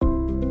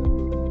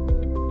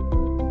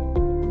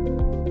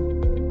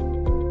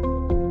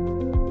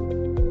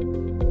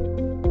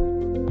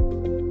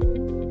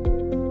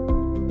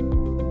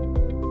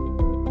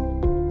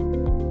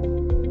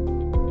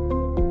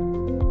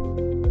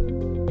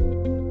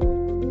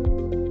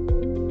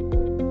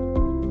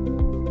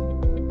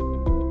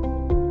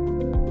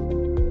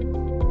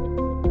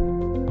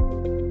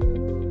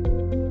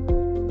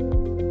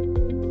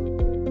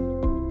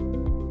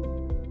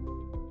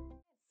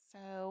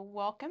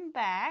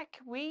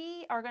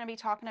we are going to be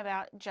talking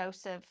about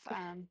Joseph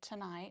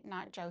tonight,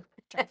 not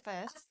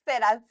Jophus.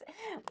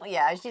 Well,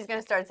 yeah, she's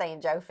gonna start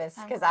saying Jophus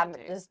I'm because going I'm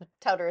to. just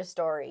told her a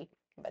story.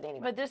 But anyway,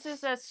 But this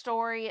is a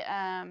story.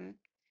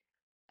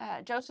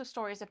 Joseph's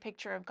story is a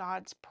picture of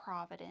God's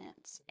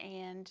providence,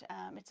 and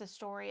it's a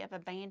story of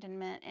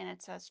abandonment, and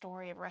it's a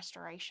story of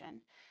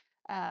restoration.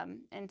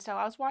 And so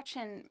I was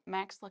watching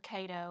Max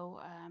Lucado,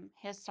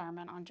 his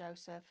sermon on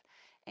Joseph,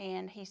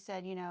 and he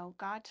said,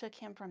 God took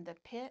him from the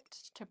pit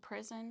to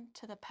prison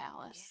to the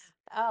palace.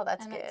 yeah. Oh,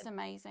 that's And that's good.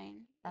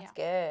 amazing. That's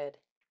Yeah. good.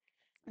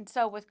 And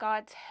so with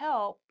God's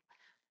help,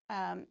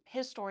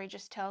 his story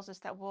just tells us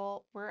that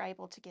we're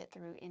able to get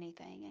through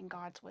anything, and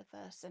God's with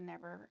us and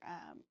never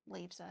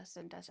leaves us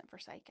and doesn't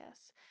forsake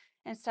us.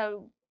 And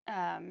so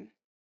um,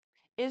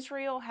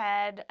 Israel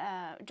had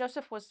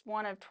Joseph was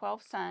one of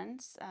 12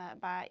 sons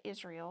by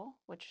Israel,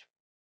 which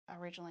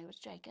originally was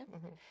Jacob,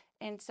 Hmm.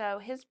 and so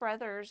his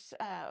brothers.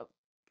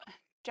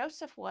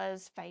 Joseph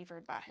was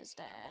favored by his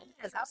dad.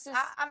 Yes, This is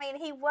I mean,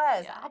 he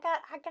was. Yeah.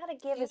 I gotta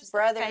give He his was the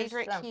brothers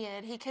favorite some.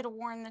 kid. He could have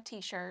worn the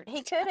T-shirt.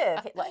 He could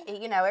have, like,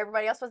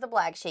 everybody else was the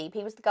black sheep.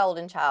 He was the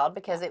golden child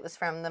because Yeah, it was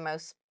from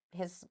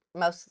his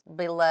most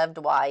beloved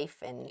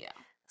wife, and yeah,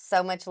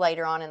 so much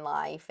later on in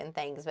life and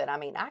things. But I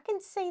mean, I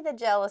can see the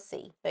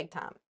jealousy big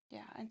time.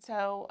 yeah. And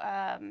so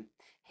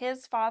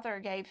his father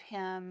gave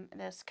him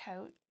this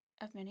coat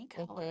of many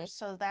Hmm. colors.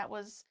 So that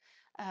was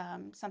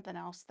something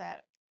else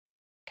that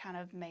kind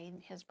of made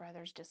his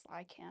brothers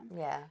dislike him.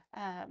 Yeah.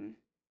 Um,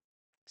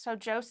 so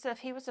Joseph,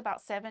 he was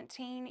about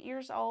 17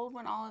 years old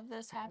when all of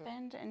this Mhm.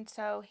 happened, and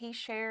so he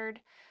shared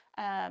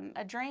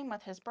a dream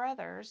with his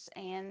brothers,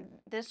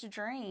 and this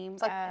dream,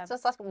 It's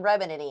just like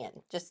rubbing it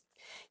in. Just,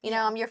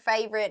 yeah. I'm your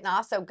favorite, and I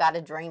also got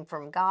a dream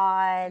from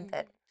God Mhm.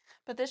 that.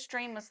 But this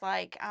dream was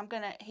like,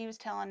 he was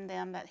telling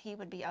them that he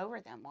would be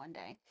over them one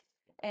day.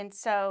 And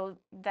so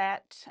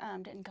that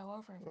didn't go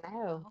over very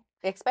No, well.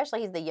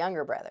 especially he's the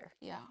younger brother,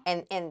 Yeah.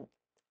 and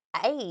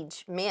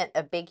age meant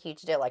a big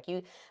huge deal.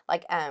 You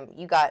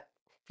got,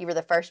 if you were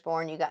the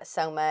firstborn, you got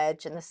so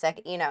much, and the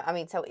second, I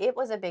mean, so it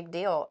was a big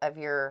deal of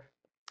your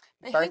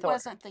But he birth order.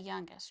 wasn't the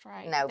youngest,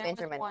 right? No, There was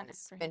Benjamin one was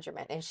after him,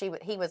 Benjamin, and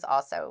he was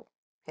also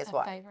his a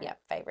wife. favorite. Yeah,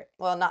 favorite.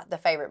 Well, not the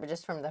favorite, but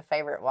just from the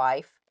favorite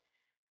wife.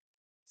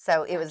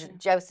 So it was Gotcha.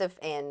 Joseph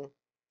and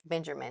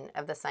Benjamin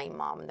of the same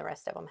mom, and the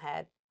rest of them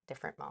had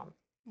different moms,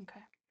 Okay.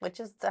 which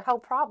is the whole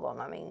problem.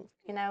 I mean,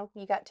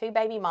 you got two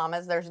baby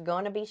mamas, there's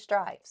going to be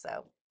strife.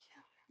 So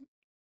Did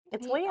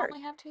it's he weird.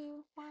 only have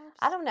two I wives?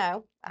 don't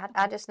know. I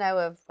Okay. just know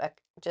of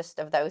just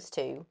of those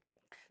two.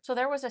 So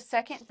there was a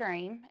second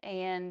dream,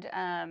 and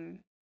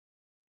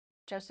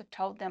Joseph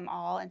told them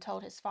all and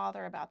told his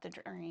father about the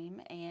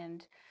dream.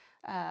 And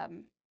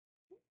um,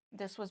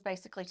 this was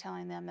basically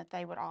telling them that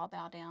they would all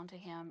bow down to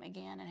him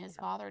again. And his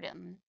Yeah. father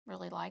didn't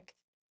really like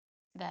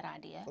that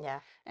idea.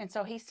 Yeah. And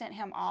so he sent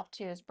him off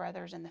to his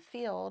brothers in the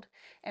field.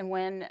 And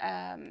when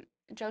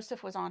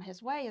Joseph was on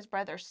his way, his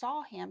brothers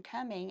saw him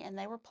coming and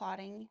they were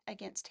plotting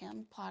against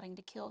him, plotting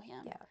to kill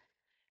him.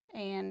 Yeah.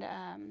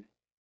 And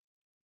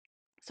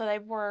so they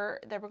were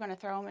going to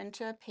throw him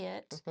into a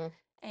pit. Hmm.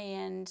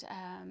 And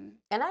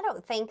And I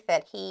don't think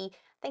that I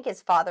think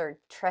his father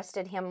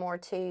trusted him more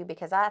too,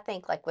 because I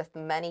think, like, with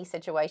money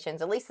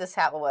situations, at least this is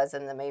how it was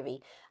in the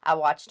movie I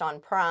watched on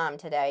Prime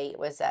today. It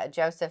was Jo,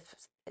 Joseph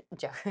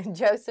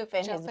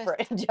and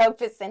Jophus,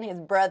 Jophus and his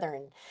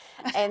brethren,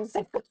 and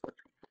so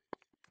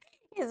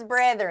his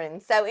brethren.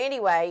 So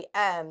anyway,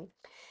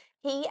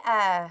 he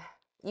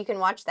you can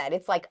watch that.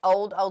 It's like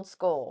old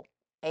school,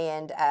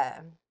 and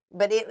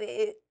but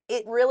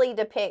it really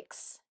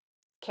depicts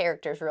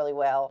characters really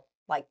well,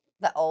 like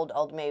the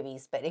old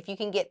movies. But if you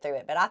can get through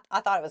it, but I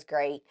thought it was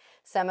great.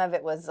 Some of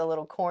it was a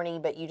little corny,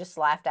 but you just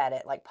laughed at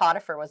it. Like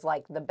Potiphar was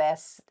like the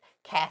best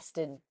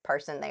casted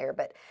person there,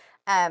 but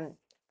um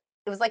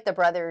it was like the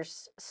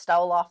brothers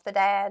stole off the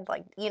dad,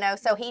 like,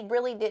 so he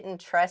really didn't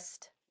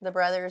trust the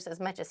brothers as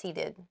much as he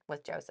did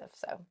with Joseph.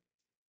 So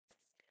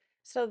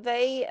so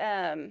they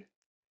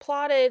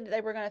plotted,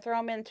 they were going to throw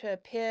him into a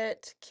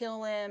pit,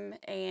 kill him,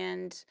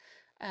 and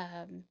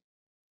um,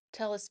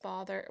 tell his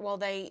father. Well,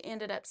 they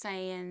ended up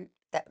saying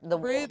that the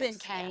Reuben wolves,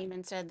 yeah. came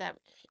and said that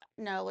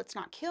no, let's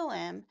not kill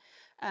him.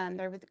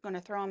 They were going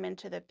to throw him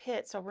into the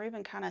pit. So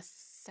Reuben kind of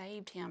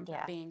saved him from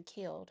Yeah. being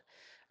killed.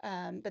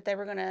 But they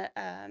were going to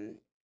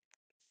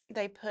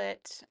they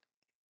put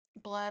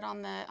blood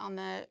on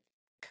the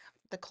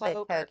The cloak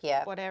or Coke,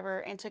 yeah. whatever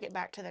and took it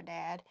back to their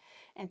dad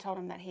and told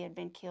him that he had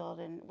been killed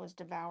and was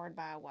devoured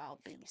by a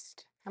wild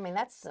beast. I mean,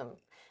 that's some.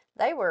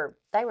 They were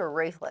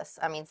ruthless.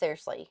 I mean,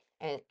 seriously.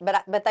 And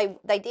but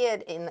they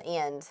did in the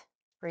end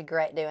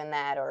regret doing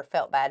that or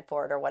felt bad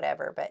for it or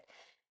whatever. But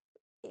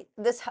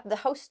the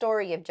whole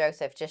story of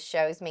Joseph just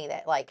shows me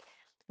that, like,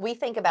 we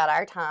think about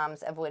our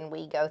times of when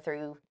we go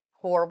through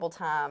horrible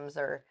times,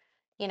 or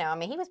I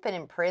mean, he was put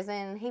in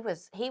prison. He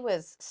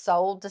was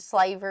sold to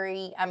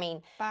slavery. I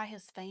mean, By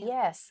his family.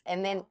 yes,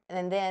 and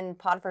then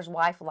Potiphar's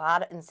wife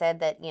lied and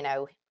said that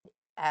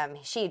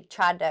she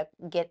tried to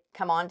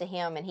come on to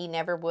him, and he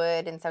never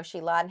would, and so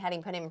she lied and had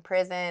him put him in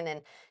prison,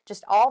 and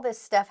just all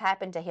this stuff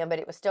happened to him, but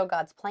it was still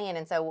God's plan.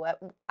 And so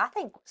I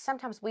think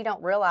sometimes we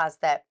don't realize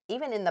that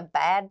even in the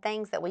bad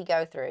things that we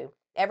go through,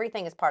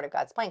 everything is part of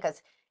God's plan.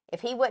 Because if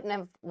he wouldn't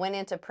have went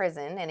into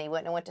prison and he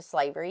wouldn't have went to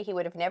slavery, he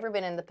would have never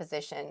been in the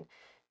position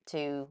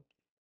to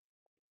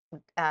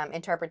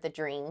interpret the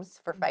dreams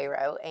for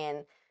Pharaoh.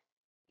 And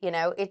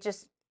it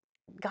just,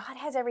 God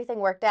has everything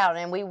worked out,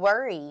 and we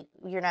worry,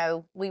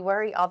 we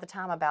worry all the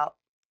time about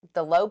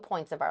the low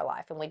points of our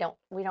life, and we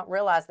don't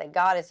realize that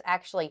God is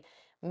actually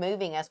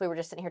moving us. We were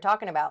just sitting here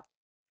talking about,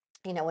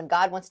 when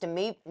God wants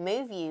to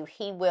move you,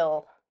 he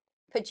will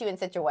put you in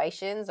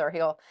situations, or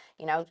he'll,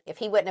 if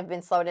he wouldn't have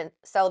been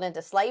sold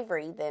into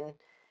slavery, then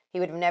he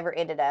would have never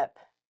ended up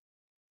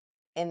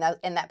in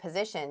that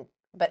position.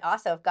 But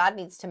also, if God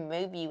needs to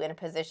move you in a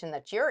position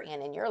that you're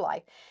in your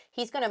life,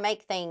 he's going to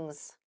make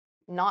things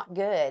not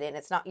good, and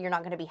you're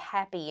not going to be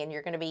happy, and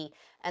you're going to be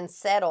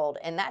unsettled,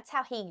 and that's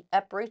how he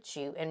uproots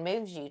you and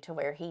moves you to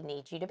where he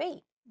needs you to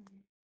be.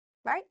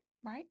 Right?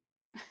 Right.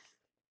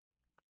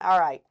 All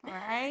right. All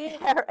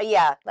right.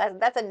 Yeah,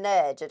 that's a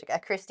nudge, a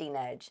Christy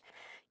nudge.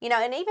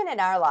 And even in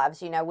our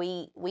lives,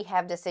 we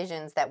have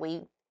decisions that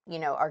we,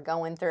 are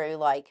going through.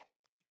 Like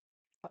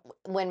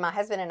when my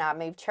husband and I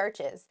moved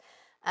churches,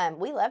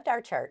 we loved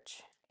our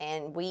church,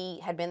 and we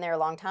had been there a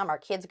long time. Our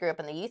kids grew up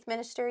in the youth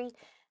ministry,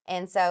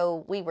 and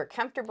so we were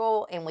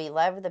comfortable and we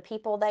loved the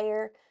people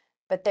there.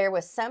 But there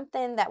was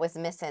something that was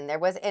missing.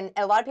 And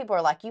a lot of people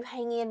are like, you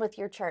hang in with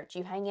your church,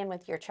 you hang in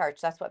with your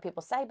church. That's what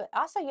people say. But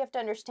also, you have to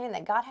understand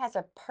that God has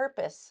a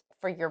purpose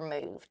for your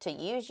move, to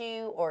use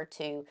you or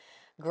to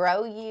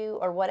grow you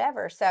or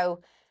whatever.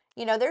 So,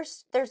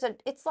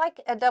 it's like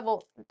a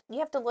double, you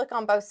have to look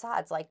on both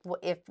sides. Like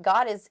if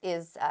God is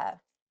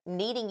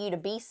needing you to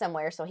be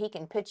somewhere so he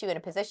can put you in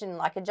a position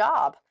like a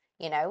job,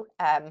 you know,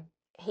 um,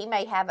 he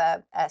may have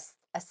a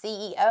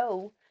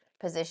CEO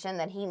position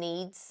that he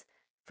needs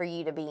for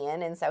you to be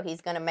in. And so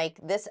he's going to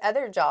make this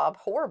other job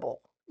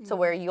horrible to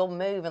where you'll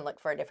move and look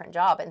for a different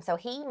job. And so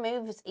he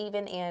moves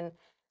even in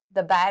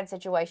the bad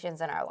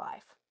situations in our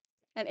life.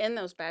 And in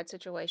those bad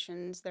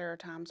situations, there are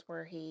times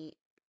where he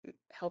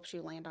helps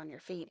you land on your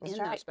feet That's in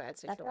right. those bad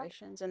That's right.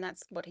 situations. And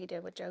that's what he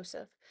did with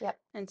Joseph. Yep.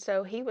 And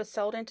so he was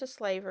sold into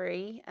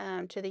slavery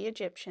to the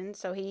Egyptians.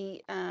 So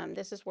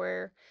this is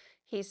where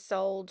he's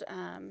sold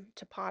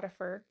to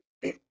Potiphar,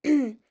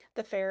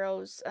 the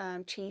Pharaoh's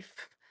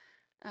chief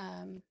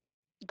um,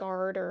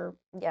 guard or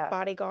Yeah.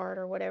 bodyguard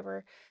or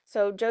whatever.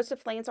 So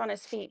Joseph lands on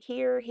his feet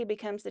here. He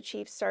becomes the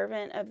chief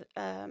servant of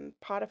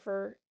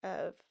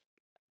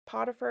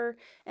Potiphar,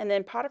 and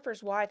then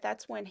Potiphar's wife.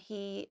 That's when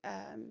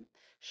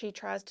she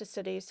tries to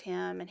seduce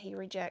him, and he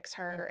rejects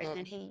her, and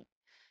then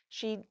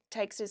she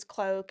takes his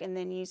cloak and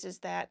then uses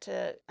that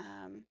to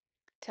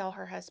tell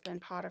her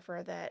husband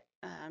Potiphar that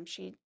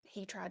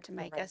he tried to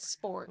make a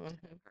sport of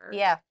her.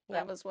 Yeah. That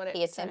Yep. was what it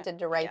He said. attempted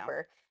to rape Yeah.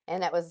 her,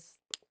 and that was,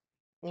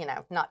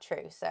 not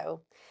true.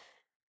 So,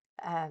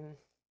 um,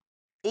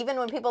 even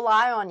when people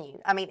lie on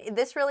you, I mean,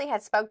 this really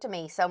has spoke to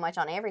me so much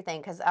on everything.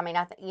 Because I mean,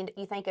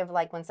 you think of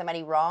like when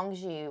somebody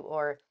wrongs you,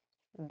 or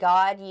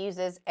God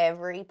uses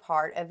every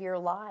part of your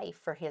life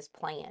for his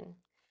plan.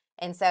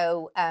 And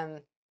so,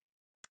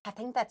 I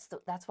think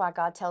that's why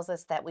God tells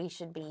us that we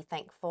should be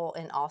thankful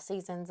in all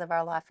seasons of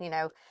our life,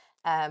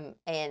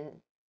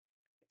 and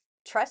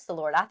trust the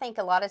Lord. I think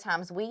a lot of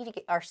times we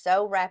are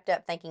so wrapped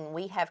up thinking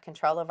we have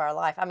control of our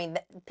life. I mean,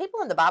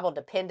 people in the Bible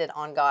depended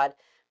on God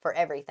for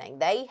everything.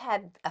 They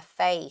had a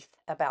faith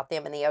about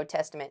them in the Old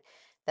Testament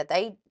that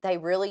they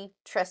really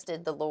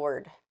trusted the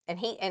Lord.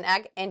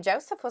 And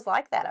Joseph was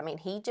like that. I mean,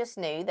 he just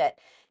knew that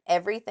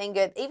everything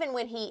good. Even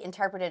when he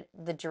interpreted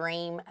the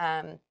dream,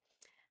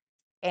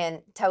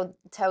 and told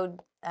The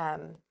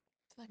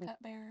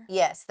cupbearer.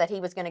 yes, that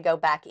he was going to go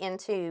back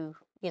into,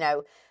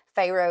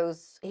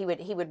 Pharaoh's, he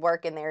would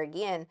work in there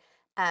again.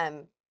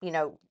 um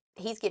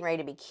he's getting ready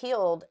to be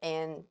killed,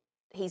 and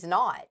he's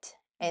not.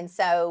 And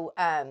so,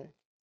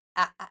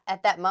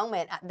 at that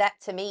moment, that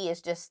to me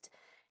is just,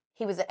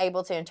 he was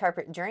able to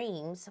interpret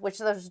dreams, which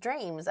those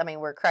dreams, I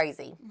mean, were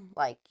crazy.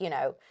 Like,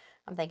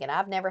 I'm thinking,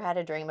 I've never had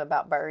a dream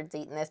about birds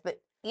eating this, but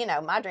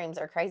my dreams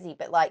are crazy.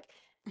 But like,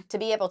 to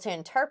be able to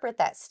interpret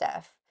that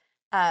stuff,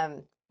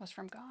 Was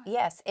from God.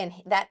 yes, and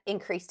that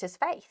increased his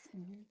faith.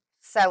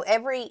 So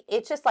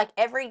it's just like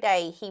every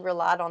day he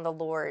relied on the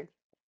Lord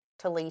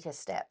to lead his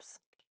steps.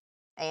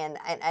 And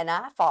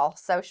I fall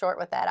so short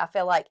with that. I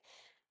feel like,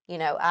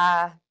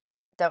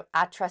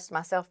 I trust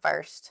myself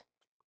first.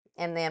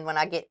 And then when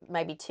I get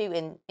maybe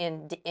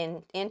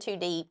in too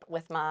deep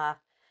with my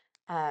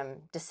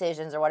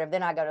decisions or whatever,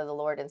 then I go to the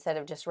Lord instead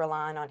of just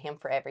relying on him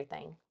for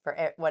everything.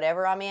 For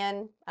whatever I'm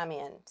in, I'm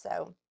in.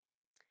 So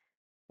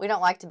we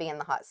don't like to be in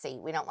the hot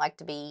seat. We don't like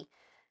to be,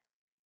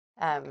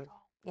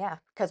 yeah,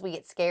 because we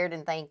get scared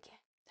and think,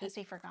 has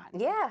he forgotten?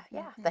 Yeah,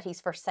 that he's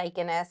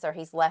forsaken us, or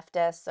he's left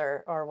us,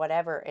 or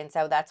whatever. And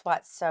so that's why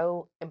it's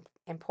so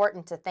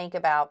important to think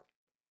about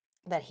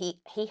that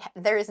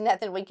there is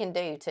nothing we can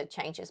do to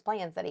change his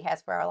plans that he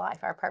has for our life,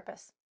 our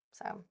purpose.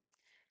 So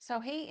So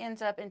he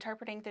ends up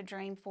interpreting the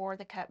dream for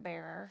the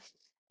cupbearer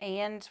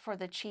and for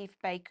the chief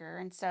baker.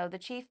 And so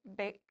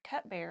the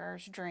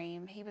cupbearer's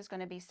dream, he was going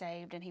to be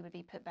saved and he would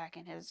be put back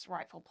in his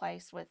rightful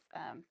place with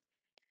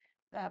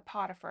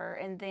Potiphar.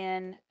 And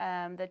then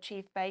the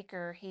chief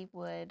baker, he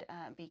would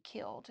be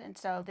killed. And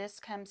so this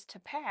comes to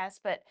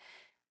pass. But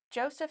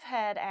Joseph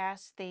had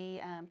asked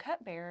the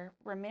cupbearer,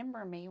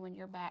 "Remember me when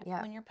you're back,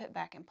 Yeah. when you're put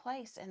back in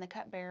place." And the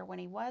cupbearer, when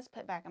he was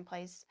put back in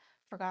place,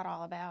 forgot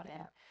all about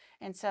him. Yeah.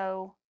 And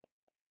so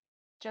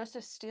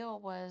Joseph still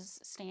was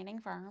standing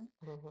firm.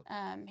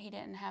 Hmm. He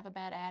didn't have a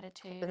bad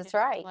attitude. That's It was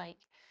right. like,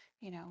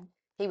 you know,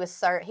 He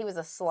was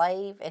a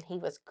slave, and he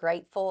was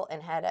grateful,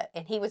 and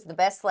he was the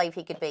best slave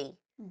he could be.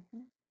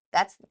 hmm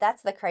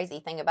That's the crazy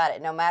thing about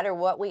it. No matter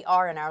what we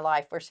are in our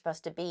life, we're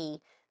supposed to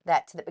be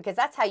that because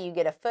that's how you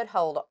get a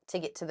foothold to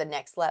get to the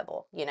next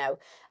level.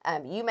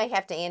 You may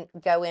have to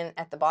go in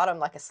at the bottom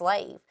like a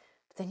slave,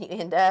 but then you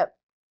end up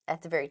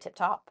at the very tip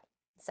top.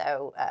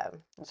 So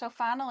so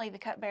finally the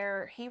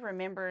cupbearer, he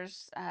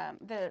remembers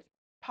the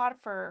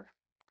Potiphar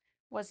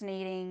was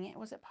needing,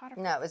 was it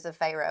Potiphar? no, it was the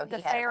Pharaoh. The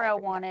He had a Pharaoh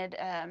vision.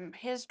 Yeah. wanted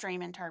his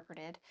dream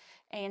interpreted.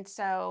 And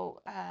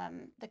so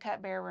the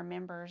cupbearer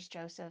remembers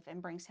Joseph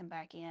and brings him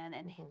back in,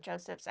 and Hmm.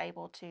 Joseph's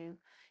able to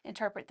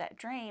interpret that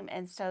dream.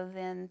 And so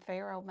then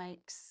Pharaoh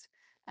makes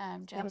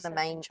Him the Joseph in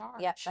main.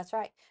 Yeah, charge. that's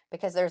right.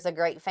 Because there's a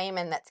great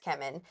famine that's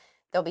coming.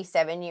 There'll be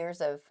 7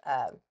 years of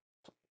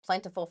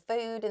plentiful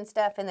food and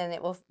stuff, and then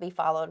it will be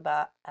followed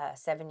by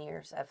 7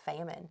 years of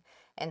famine.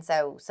 And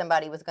so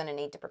somebody was going to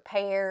need to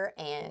prepare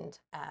and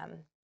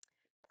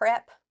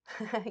prep,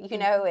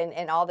 Mhm.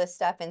 and all this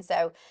stuff. And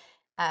so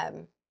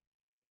um,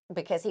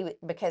 because he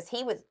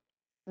was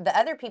the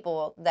other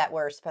people that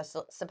were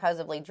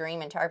supposedly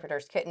dream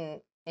interpreters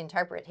couldn't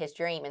interpret his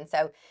dream, and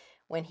so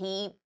when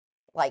he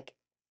like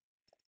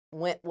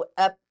went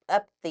up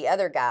the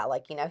other guy,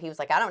 like he was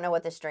like, I don't know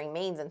what this dream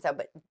means, and so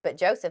but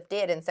Joseph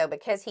did, and so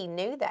because he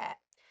knew that,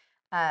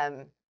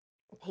 um,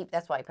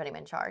 that's why he put him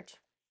in charge.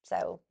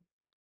 So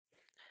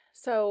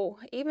So,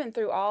 even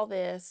through all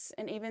this,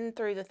 and even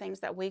through the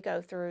things that we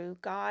go through,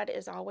 God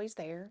is always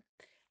there.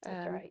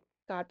 that's Um, right.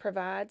 God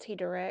provides, He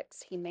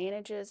directs, He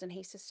manages, and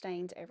He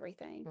sustains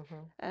everything. Hmm.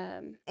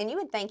 Um, And you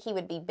would think he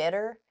would be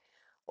bitter,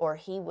 or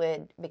he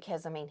would,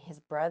 because I mean his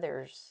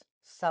brothers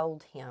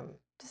sold him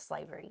to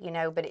slavery,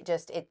 but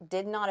it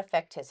did not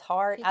affect his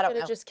heart. he I don't could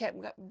have know. just kept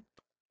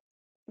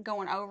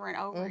going over and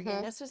over again.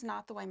 Hmm. This is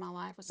not the way my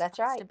life was That's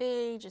supposed right. to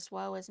be, just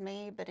woe is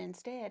me. But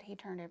instead, He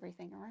turned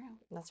everything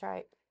around. That's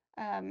right.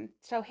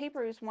 So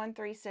Hebrews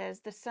 1:3 says,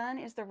 "The Son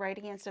is the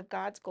radiance of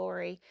God's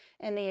glory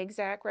and the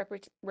exact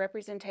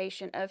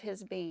representation of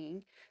his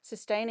being,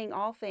 sustaining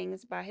all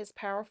things by his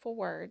powerful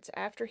words.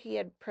 After he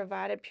had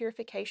provided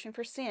purification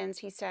for sins,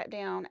 he sat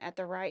down at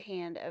the right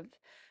hand of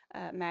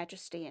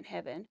majesty in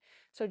heaven."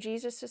 So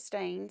Jesus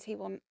sustains.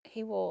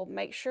 He will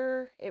make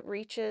sure it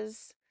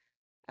reaches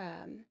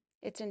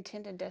its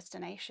intended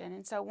destination.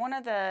 And so one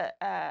of the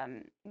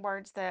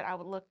words that I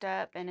looked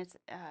up, and it's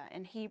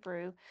in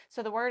Hebrew.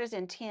 So the word is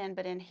intend,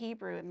 but in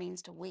Hebrew it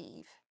means to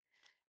weave.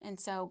 And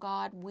so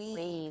God Weaves.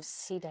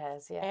 weaves He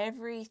does. Yeah.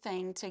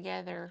 everything That's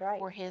together right.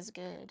 for His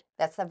good.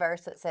 That's the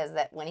verse that says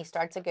that when he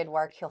starts a good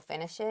work, he'll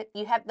finish it.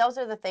 Those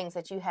are the things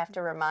that you have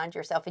to remind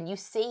yourself, and you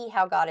see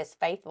how God is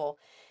faithful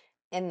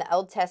in the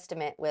Old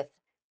Testament with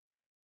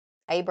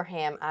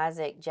Abraham,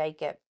 Isaac,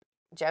 Jacob,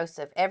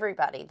 Joseph,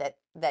 everybody,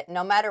 that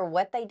no matter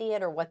what they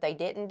did or what they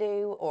didn't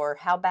do or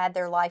how bad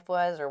their life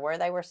was or where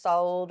they were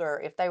sold or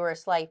if they were a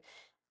slave,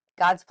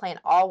 God's plan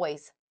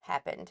always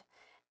happened.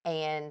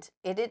 And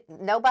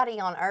nobody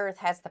on earth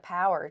has the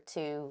power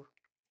to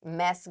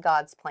mess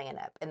God's plan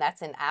up. And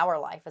that's in our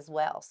life as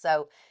well.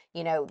 So,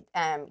 you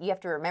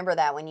have to remember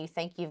that when you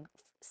think you've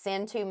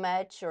sinned too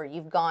much or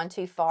you've gone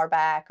too far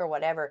back or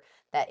whatever,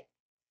 that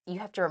you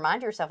have to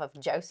remind yourself of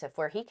Joseph,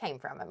 where he came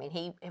from. I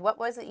mean, what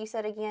was it you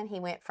said again? He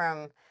went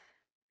from,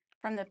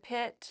 From the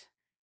pit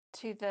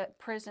to the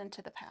prison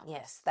to the yes,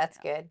 palace. that's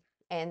Yeah. good.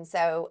 And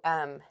so,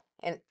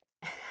 and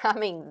I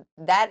mean,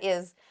 I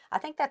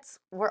think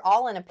we're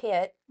all in a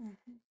pit, hmm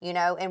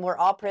and we're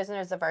all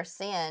prisoners of our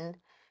sin,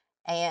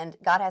 and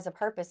God has a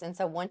purpose. And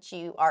so once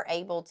you are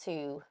able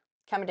to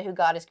come into who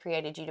God has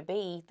created you to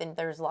be, then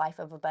there's life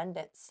of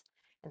abundance.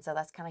 And so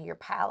that's kind of your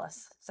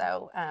palace.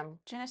 So,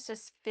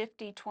 Genesis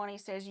 50:20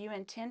 says, "You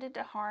intended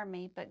to harm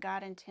me, but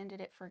God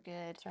intended it for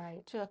good that's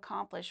right. to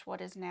accomplish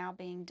what is now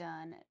being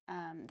done,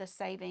 the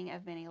saving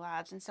of many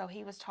lives." And so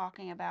he was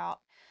talking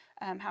about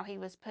how he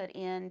was put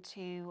in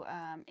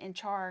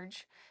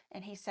charge,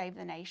 and he saved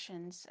the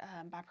nations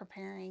by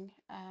preparing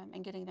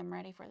and getting them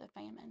ready for the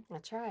famine.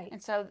 That's right.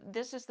 And so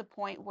this is the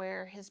point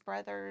where his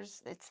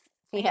brothers, it's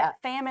Yeah.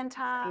 famine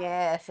time.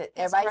 Yes. His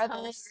Everybody's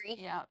brothers,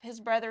 hungry. yeah, his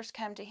brothers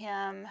come to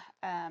him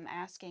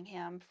asking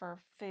him for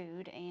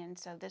food. And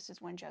so this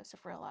is when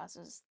Joseph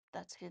realizes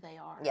that's who they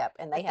are. Yep.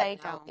 And But they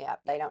don't.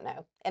 they don't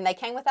know. And they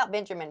came without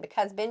Benjamin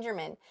because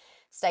Benjamin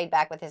stayed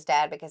back with his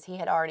dad because he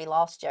had already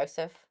lost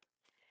Joseph,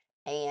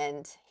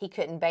 and he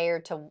couldn't bear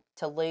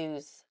to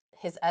lose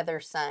his other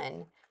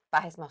son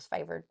by his most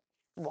favored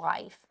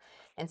wife.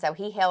 And so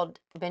he held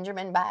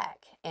Benjamin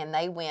back, and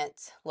they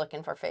went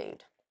looking for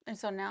food. And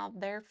so now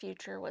their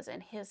future was in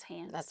his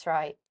hands. That's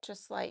right.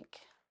 Just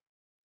like,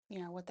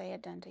 what they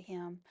had done to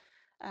him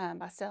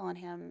by selling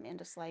him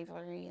into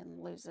slavery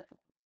and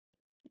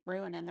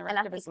ruining the And rest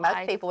I of think his most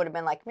life. people would have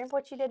been like, remember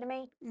what you did to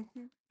me?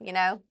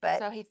 Hmm. But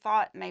So he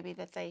thought maybe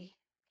that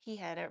he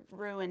had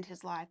ruined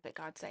his life, but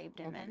God saved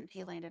him, Mhm. and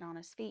he landed on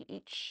his feet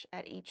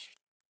at each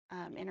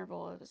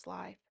interval of his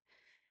life.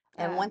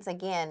 And once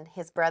again,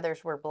 his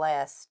brothers were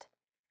blessed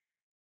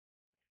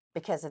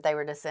because they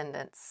were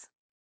descendants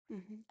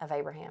Mhm. of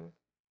Abraham.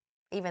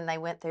 Even they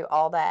went through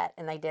all that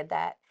and they did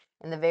that.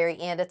 In the very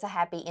end, it's a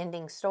happy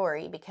ending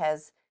story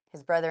because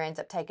his brother ends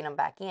up taking him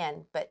back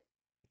in. But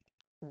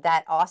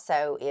that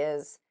also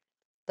is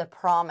the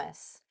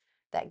promise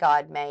that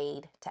God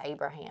made to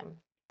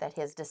Abraham that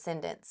his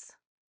descendants,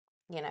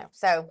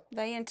 so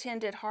They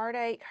intended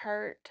heartache,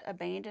 hurt,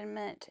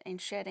 abandonment,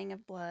 and shedding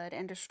of blood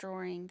and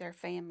destroying their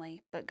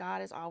family, but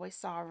God is always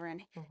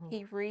sovereign. mhm,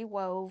 He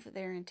rewove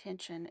their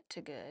intention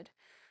to good.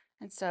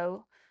 And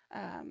so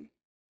um,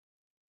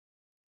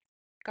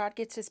 God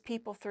gets his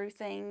people through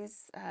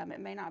things. It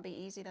may not be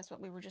easy. That's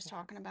what we were just yeah,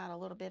 talking about a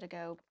little bit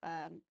ago.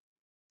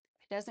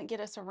 He doesn't get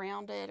us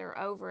around it or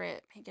over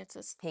it. He gets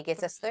us he gets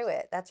through us through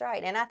it. That's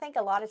right. And I think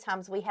a lot of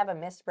times we have a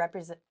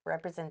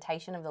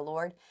misrepresentation of the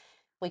Lord.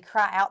 We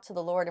cry out to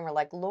the Lord and we're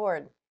like,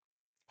 Lord,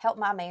 help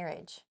my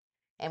marriage.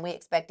 And we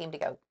expect him to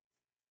go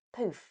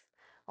poof.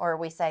 Or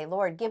we say,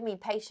 Lord, give me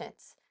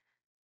patience.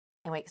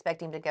 And we expect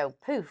him to go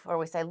poof. Or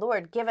we say,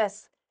 Lord, give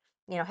us,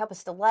 help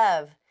us to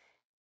love.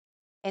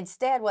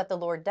 Instead, what the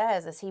Lord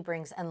does is he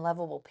brings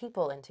unlovable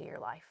people into your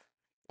life.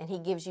 And he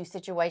gives you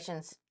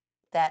situations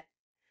that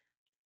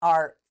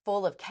are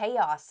full of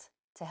chaos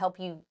to help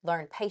you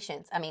learn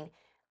patience. I mean,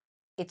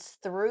 it's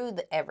through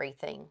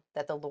everything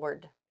that the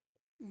Lord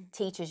Mm.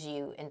 teaches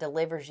you and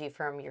delivers you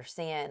from your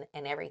sin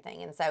and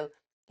everything. And so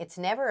it's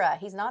never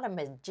he's not a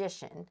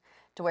magician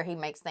to where he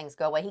makes things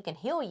go away. He can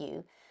heal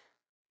you,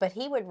 but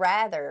he would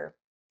rather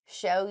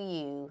show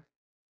you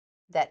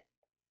that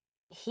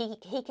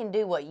he can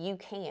do what you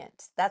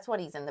can't. That's what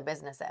he's in the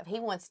business of. He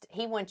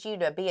wants you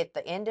to be at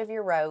the end of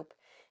your rope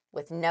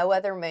with no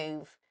other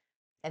move,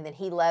 and then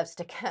he loves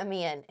to come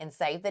in and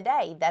save the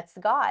day. That's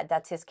God.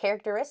 That's his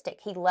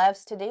characteristic. He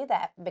loves to do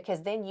that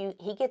because then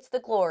he gets the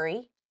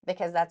glory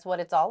because that's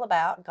what it's all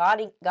about. God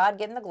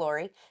getting the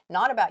glory,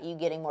 not about you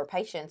getting more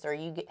patience or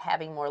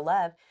having more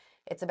love.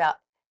 It's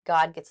about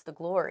God gets the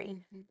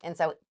glory. Mhm. And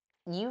so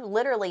you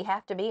literally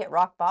have to be at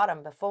rock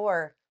bottom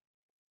before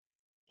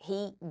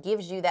he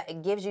gives you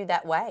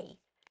that way.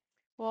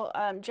 Well,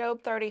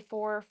 Job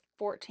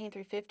 34:14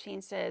 through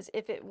 15 says,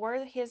 if it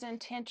were his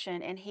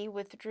intention and he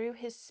withdrew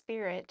his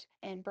spirit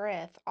and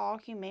breath, all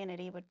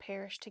humanity would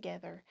perish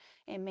together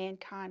and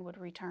mankind would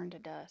return to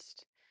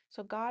dust.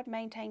 So God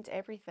maintains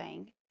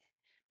everything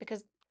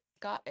because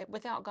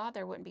without God,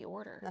 there wouldn't be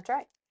order. That's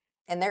right.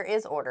 And there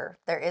is order.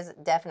 There is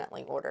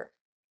definitely order.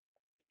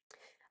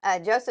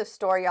 Joseph's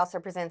story also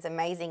presents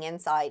amazing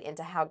insight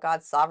into how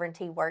God's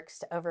sovereignty works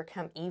to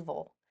overcome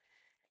evil.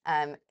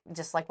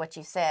 Just like what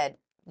you said,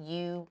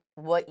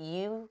 what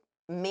you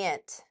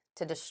meant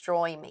to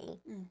destroy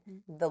me, Hmm.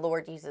 the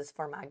Lord uses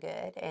for my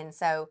good. And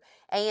so,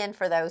 and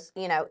for those,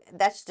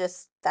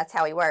 that's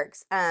how he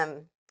works.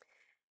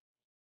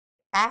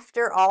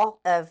 After all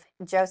of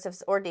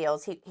Joseph's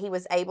ordeals, he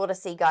was able to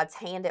see God's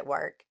hand at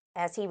work.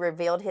 As he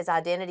revealed his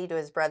identity to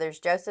his brothers,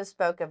 Joseph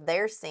spoke of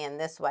their sin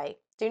this way: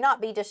 do not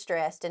be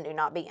distressed and do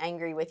not be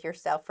angry with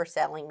yourself for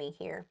selling me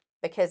here,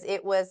 because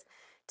it was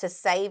to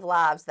save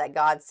lives that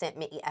God sent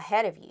me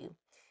ahead of you.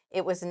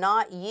 It was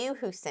not you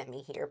who sent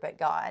me here, but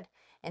God.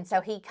 And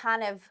so he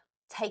kind of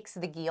takes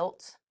the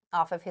guilt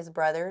off of his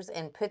brothers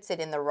and puts it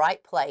in the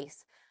right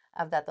place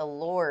of that the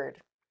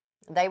Lord,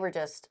 they were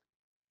just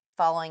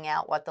following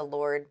out what the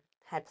Lord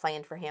had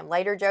planned for him.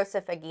 Later,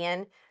 Joseph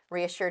again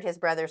reassured his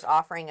brothers,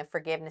 offering of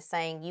forgiveness,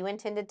 saying, you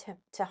intended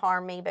to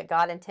harm me, but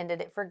God intended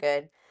it for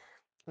good.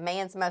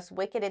 Man's most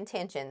wicked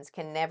intentions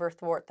can never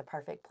thwart the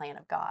perfect plan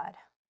of God.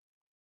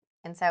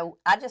 And so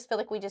I just feel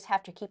like we just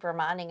have to keep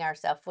reminding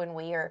ourselves when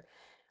we're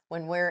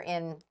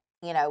in,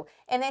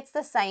 and it's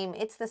the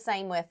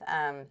same with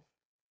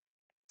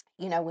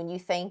when you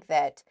think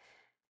that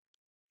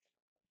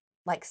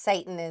like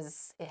Satan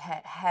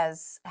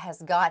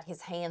has got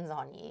his hands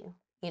on you.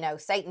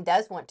 Satan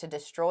does want to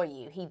destroy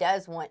you. He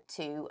does want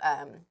to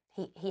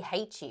he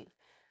hates you.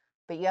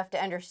 But you have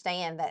to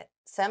understand that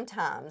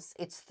sometimes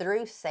it's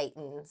through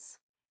Satan's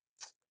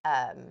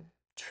um,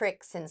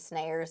 tricks and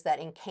snares that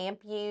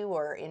encamp you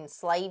or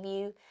enslave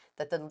you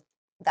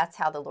that's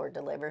how the Lord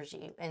delivers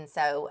you. And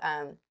so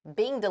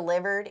being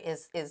delivered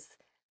is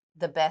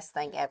the best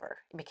thing ever,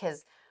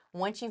 because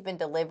once you've been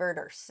delivered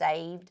or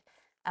saved,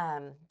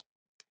 um,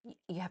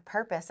 you have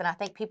purpose. And I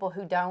think people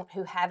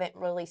who haven't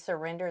really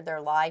surrendered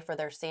their life or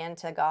their sin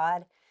to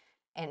God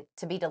and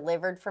to be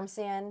delivered from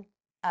sin,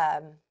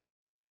 um,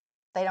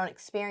 they don't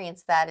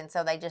experience that, and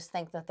so they just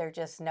think that they're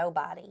just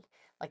nobody,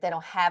 like they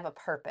don't have a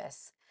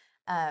purpose.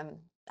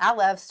 I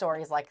love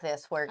stories like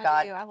this where I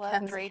God do. I loved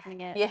comes,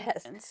 reading it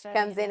yes, and comes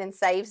studying in it. and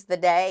saves the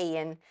day,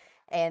 and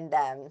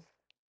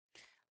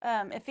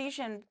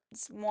Ephesians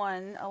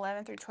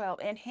 1:11 through 12.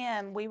 In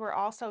him we were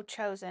also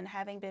chosen,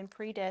 having been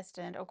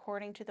predestined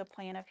according to the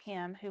plan of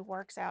him who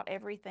works out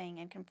everything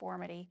in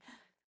conformity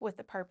with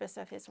the purpose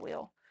of his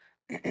will.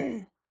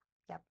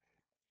 yep,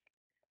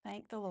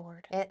 Thank the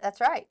Lord.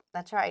 that's right,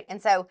 that's right.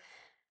 And so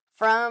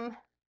from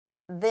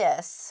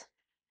this,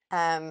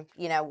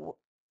 you know,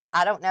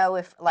 I don't know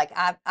if like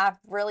I've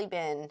really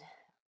been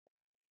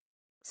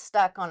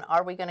stuck on,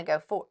 are we going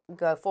to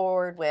go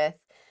forward with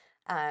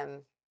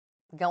um,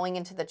 going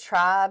into the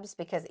tribes,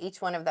 because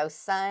each one of those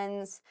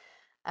sons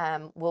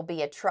will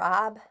be a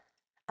tribe.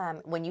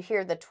 When you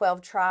hear the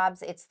 12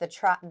 tribes, it's the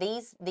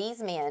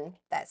these men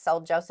that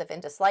sold Joseph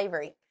into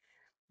slavery.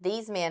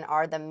 These men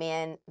are the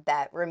men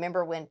that,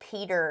 remember when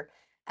Peter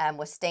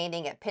was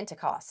standing at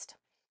Pentecost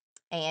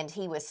and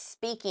he was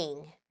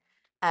speaking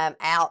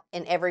out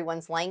in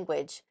everyone's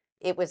language.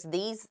 It was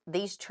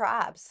these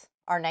tribes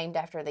are named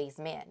after these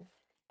men.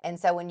 And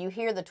so when you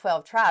hear the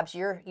 12 tribes,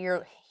 you're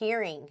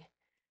hearing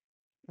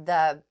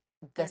the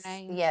Their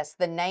names. yes,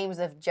 the names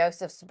of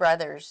Joseph's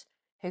brothers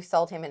who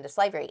sold him into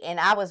slavery. And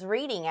I was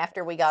reading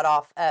after we got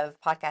off of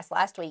podcast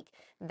last week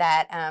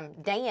that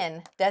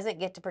Dan doesn't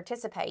get to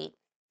participate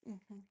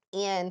Mm-hmm.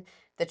 in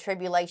the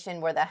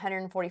tribulation where the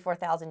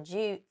 144,000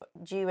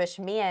 Jewish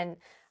men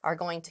are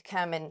going to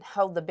come and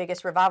hold the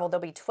biggest revival.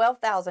 There'll be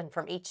 12,000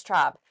 from each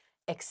tribe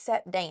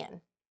except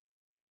Dan.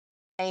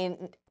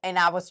 And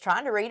I was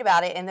trying to read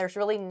about it, and there's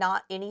really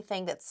not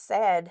anything that's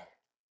said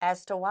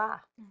as to why.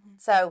 Mm-hmm.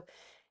 So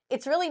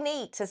it's really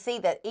neat to see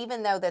that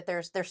even though that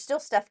there's still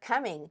stuff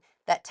coming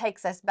that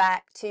takes us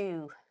back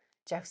to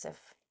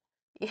Joseph,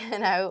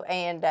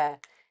 and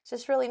it's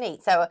just really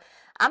neat. So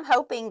I'm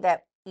hoping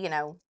that,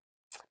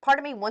 part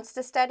of me wants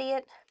to study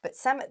it, but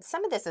some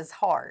of this is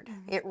hard.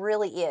 Mm-hmm. It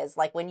really is.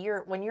 Like when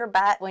you're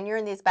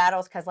in these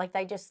battles, because like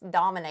they just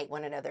dominate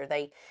one another.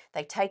 They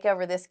take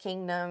over this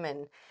kingdom,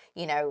 and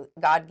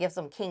God gives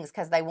them kings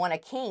because they want a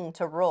king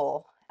to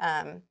rule.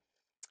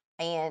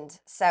 And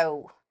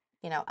so,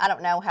 I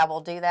don't know how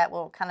we'll do that.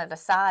 We'll kind of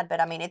decide.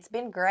 But I mean, it's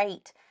been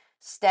great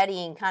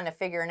studying, kind of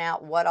figuring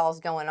out what all's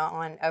going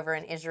on over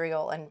in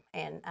Israel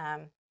and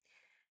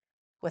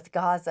with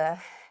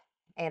Gaza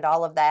and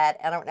all of that.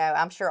 I don't know.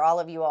 I'm sure all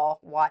of you all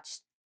watch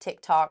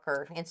TikTok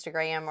or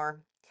Instagram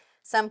or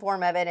some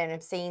form of it and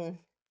have seen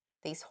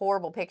these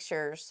horrible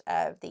pictures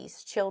of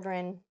these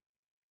children.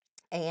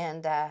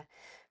 And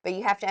but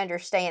you have to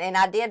understand, and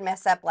I did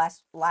mess up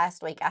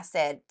last week. I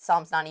said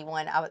Psalms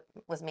 91. I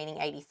was meaning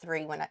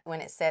 83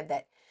 when it said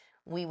that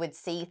we would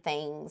see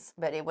things,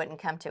 but it wouldn't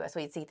come to us.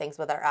 We'd see things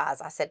with our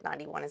eyes. I said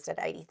 91 instead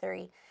of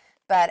 83.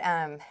 But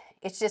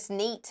it's just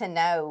neat to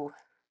know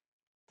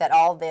that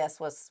all this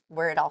was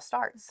where it all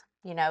starts,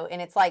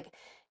 and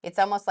it's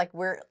almost like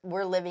we're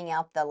living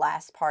out the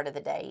last part of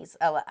the days.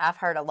 I've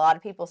heard a lot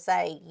of people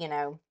say,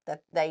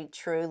 that they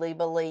truly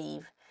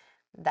believe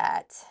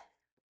that,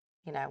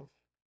 you know,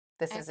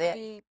 this is it.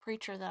 Every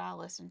preacher that I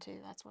listen to,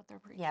 that's what they're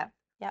preaching. Yep,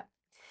 yep.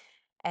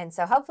 And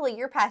so hopefully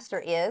your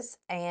pastor is,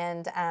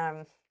 and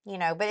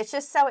but it's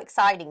just so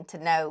exciting to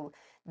know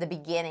the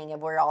beginning of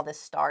where all this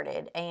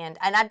started. And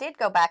I did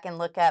go back and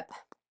look up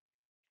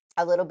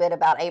a little bit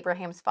about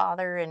Abraham's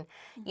father, and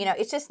Mm-hmm.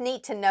 it's just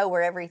neat to know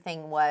where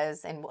everything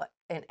was, and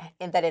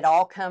and that it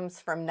all comes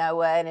from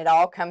Noah and it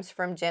all comes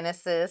from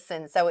Genesis,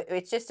 and so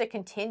it's just a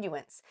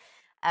continuance.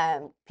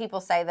 People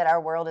say that our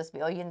world is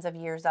billions of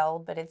years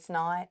old, but it's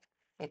not.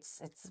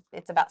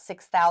 It's about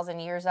 6,000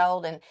 years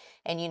old, and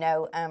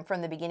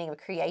from the beginning of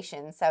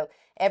creation. So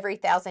every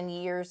 1,000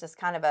 years is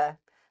kind of a,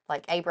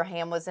 like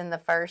Abraham was in the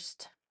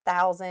first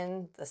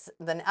thousand.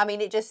 Then I mean,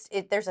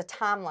 there's a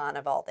timeline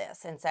of all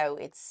this, and so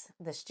it's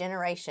this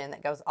generation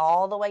that goes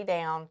all the way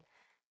down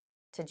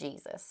to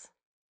Jesus.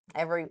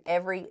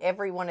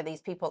 Every one of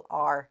these people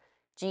are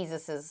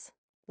Jesus's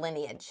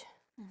lineage.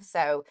 Mm-hmm.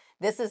 So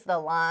this is the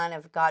line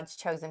of God's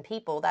chosen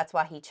people. That's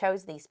why He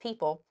chose these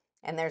people,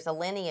 and there's a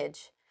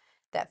lineage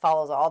that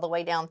follows all the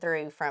way down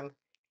through from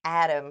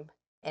Adam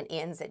and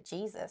ends at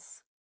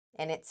Jesus,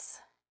 and it's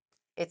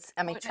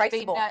I mean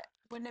traceable.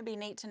 Wouldn't it be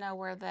neat to know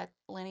where that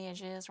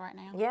lineage is right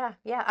now? Yeah,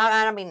 yeah.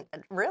 I mean,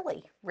 really,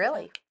 Yeah.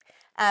 really.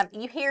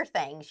 You hear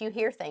things. You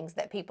hear things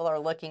that people are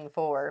looking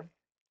for.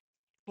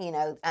 You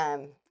know,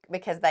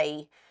 because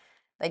they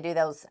do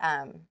those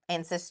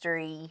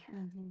ancestry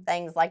Mm-hmm.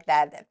 things like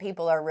that. That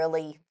people are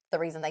really the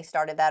reason they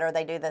started that, or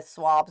they do the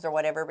swabs or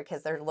whatever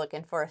because they're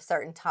looking for a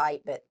certain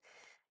type. But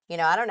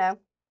I don't know.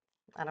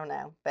 I don't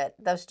know. But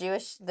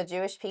the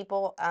Jewish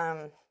people,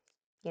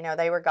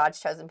 they were God's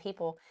chosen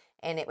people,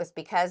 and it was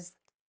because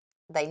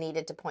they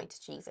needed to point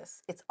to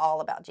Jesus. It's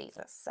all about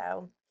Jesus.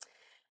 So.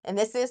 And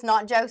this is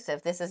not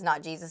Joseph. This is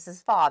not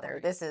Jesus's father.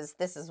 Right. This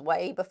is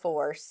way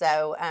before.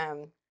 So,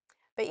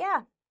 but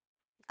yeah,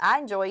 I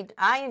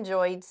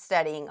enjoyed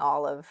studying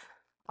all of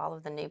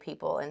the new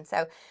people, and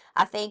so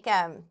I think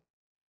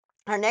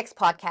our next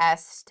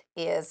podcast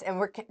is, and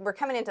we're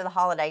coming into the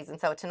holidays, and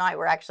so tonight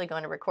we're actually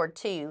going to record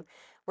two.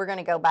 We're going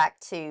to go back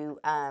to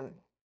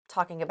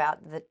talking about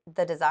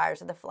the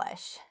desires of the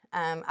flesh.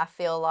 I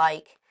feel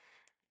like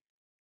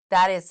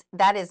that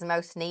is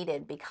most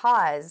needed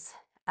because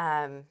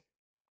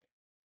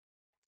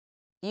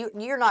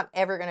you're not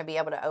ever going to be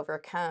able to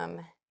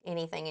overcome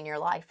anything in your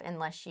life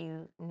unless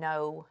you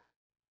know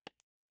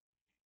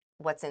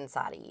what's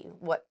inside of you,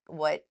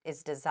 what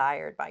is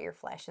desired by your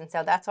flesh. And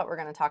so that's what we're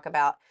going to talk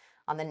about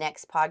on the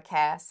next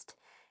podcast.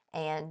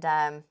 And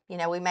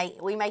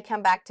we may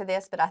come back to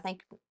this, but I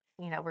think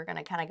we're going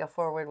to kind of go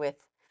forward with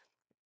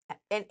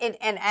and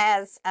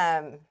as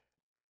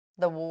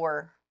the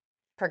war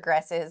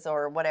progresses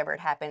or whatever it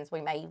happens,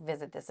 we may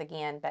visit this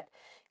again. But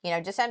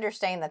just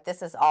understand that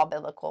this is all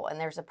biblical and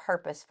there's a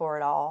purpose for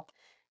it all.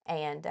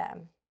 And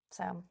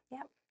so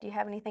yeah, do you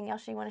have anything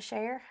else you want to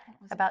share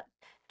about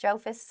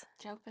Jophus?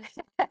 Jophus,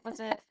 was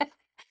it?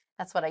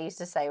 That's what I used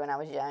to say when I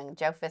was young,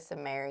 Jophus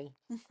and Mary.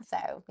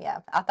 So yeah,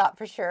 I thought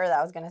for sure that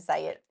I was going to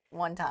say it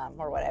one time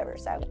or whatever.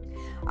 So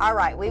all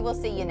right, we will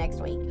see you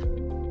next week.